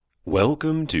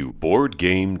Welcome to Board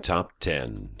Game Top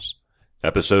Tens,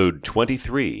 Episode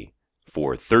 23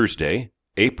 for Thursday,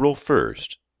 April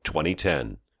 1st,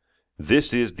 2010.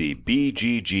 This is the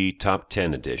BGG Top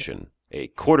 10 edition, a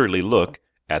quarterly look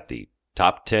at the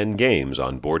top 10 games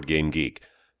on Board Game Geek.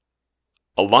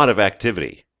 A lot of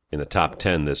activity in the top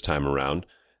 10 this time around.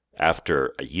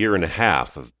 After a year and a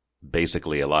half of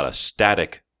basically a lot of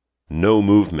static, no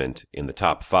movement in the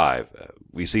top 5,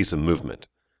 we see some movement.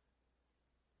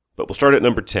 But we'll start at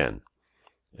number 10.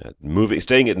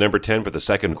 Staying at number 10 for the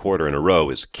second quarter in a row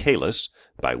is Caylus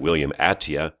by William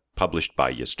Attia, published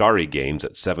by Ystari Games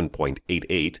at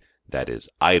 7.88. That is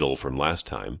Idle from last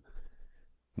time.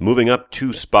 Moving up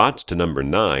 2 spots to number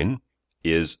 9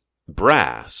 is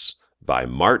Brass by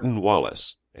Martin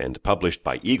Wallace and published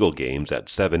by Eagle Games at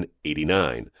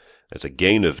 7.89. That's a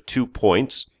gain of 2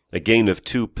 points, a gain of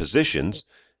 2 positions.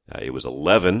 It was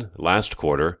 11 last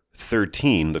quarter,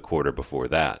 13 the quarter before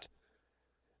that.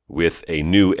 With a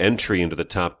new entry into the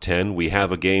top 10, we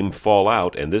have a game fall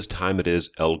out, and this time it is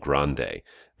El Grande,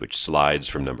 which slides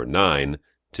from number 9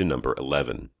 to number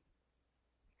 11.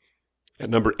 At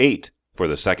number 8, for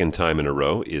the second time in a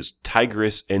row, is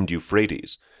Tigris and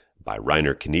Euphrates by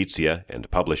Reiner Knizia and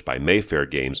published by Mayfair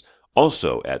Games,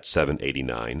 also at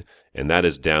 7.89, and that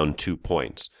is down 2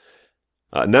 points.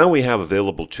 Now we have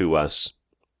available to us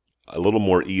a little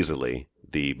more easily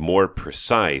the more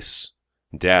precise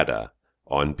data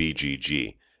on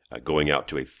BGG, going out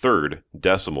to a third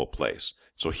decimal place.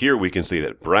 So here we can see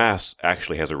that Brass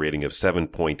actually has a rating of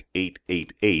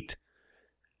 7.888,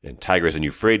 and Tigris and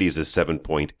Euphrates is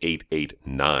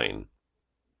 7.889.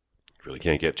 Really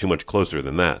can't get too much closer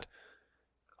than that.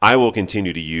 I will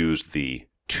continue to use the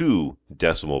 2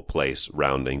 decimal place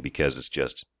rounding because it's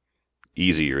just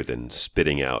easier than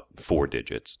spitting out 4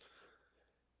 digits.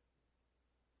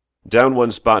 Down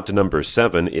 1 spot to number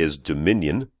 7 is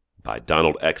Dominion by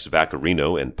Donald X.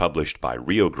 Vaccarino and published by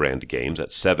Rio Grande Games at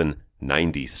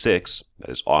 7.96. That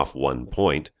is off 1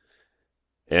 point.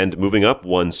 And moving up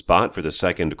 1 spot for the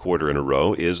second quarter in a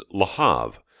row is Le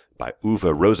Havre by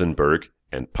Uwe Rosenberg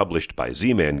and published by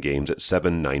Z-Man Games at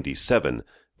 7.97.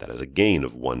 That is a gain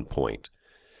of 1 point.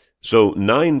 So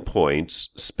 9 points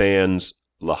spans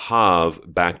Le Havre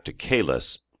back to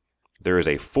Caylus. There is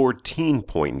a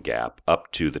 14-point gap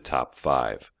up to the top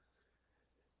 5.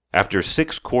 After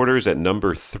 6 quarters at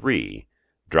number 3,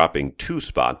 dropping 2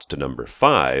 spots to number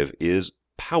 5 is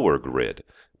Power Grid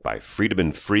by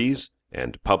Friedemann Friese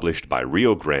and published by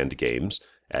Rio Grande Games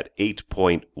at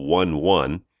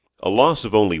 8.11, a loss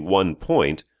of only 1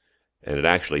 point, and it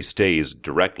actually stays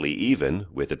directly even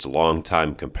with its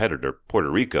longtime competitor,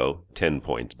 Puerto Rico, 10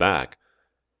 points back.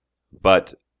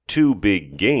 But 2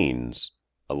 big gains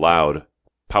allowed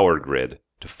Power Grid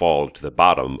to fall to the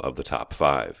bottom of the top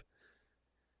 5.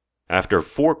 After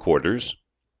 4 quarters,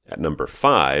 at number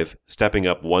 5, stepping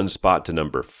up 1 spot to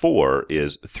number 4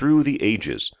 is Through the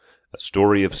Ages, a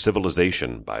story of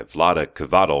civilization by Vlada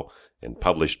Kvaddal and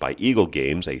published by Eagle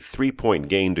Games, a 3-point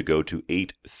gain to go to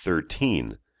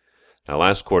 8.13. Now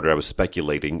last quarter I was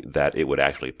speculating that it would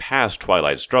actually pass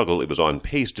Twilight Struggle. It was on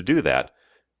pace to do that.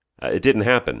 It didn't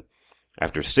happen.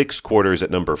 After 6 quarters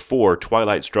at number 4,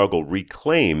 Twilight Struggle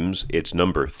reclaims its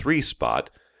number 3 spot.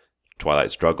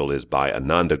 Twilight Struggle is by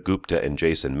Ananda Gupta and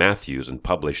Jason Matthews and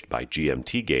published by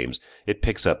GMT Games. It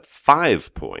picks up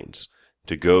 5 points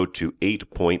to go to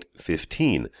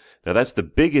 8.15. Now that's the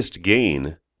biggest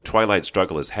gain Twilight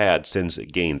Struggle has had since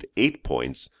it gained 8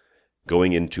 points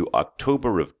going into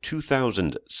October of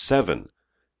 2007,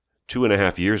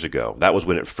 2.5 years ago. That was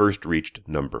when it first reached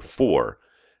number 4.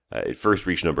 It first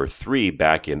reached number 3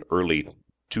 back in early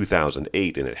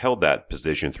 2008, and it held that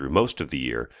position through most of the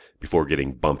year before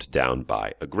getting bumped down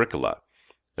by Agricola.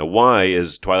 Now, why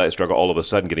is Twilight Struggle all of a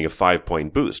sudden getting a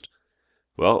 5-point boost?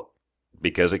 Well,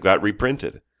 because it got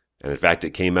reprinted. And in fact, it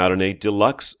came out in a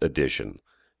deluxe edition.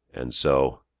 And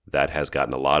so that has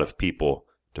gotten a lot of people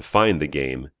to find the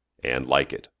game and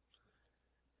like it.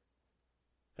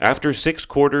 After 6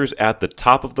 quarters at the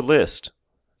top of the list,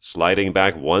 sliding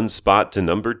back 1 spot to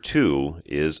number 2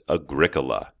 is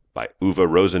Agricola by Uwe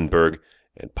Rosenberg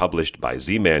and published by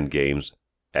Z-Man Games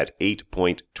at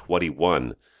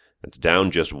 8.21. That's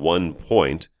down just 1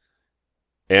 point.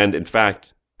 And in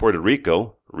fact, Puerto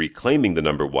Rico reclaiming the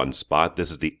number 1 spot.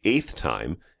 This is the 8th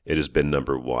time it has been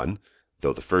number 1,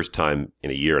 though the first time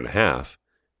in a year and a half.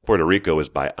 Puerto Rico is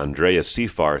by Andreas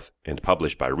Seyfarth and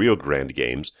published by Rio Grande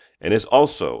Games and is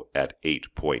also at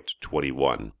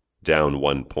 8.21, down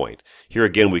 1 point. Here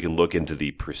again we can look into the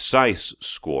precise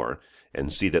score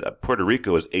and see that Puerto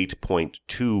Rico is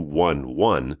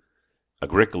 8.211,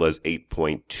 Agricola is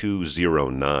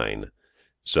 8.209.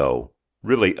 So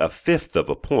Really, a fifth of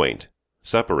a point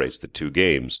separates the two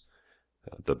games.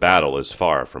 The battle is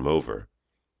far from over.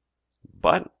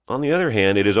 But, on the other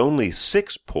hand, it is only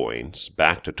 6 points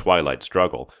back to Twilight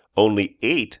Struggle, only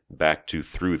 8 back to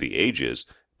Through the Ages.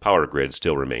 Power Grid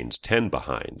still remains 10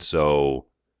 behind. So,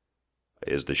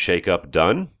 is the shakeup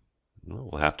done?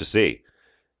 We'll have to see.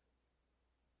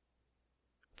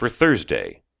 For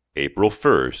Thursday, April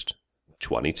 1st,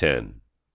 2010.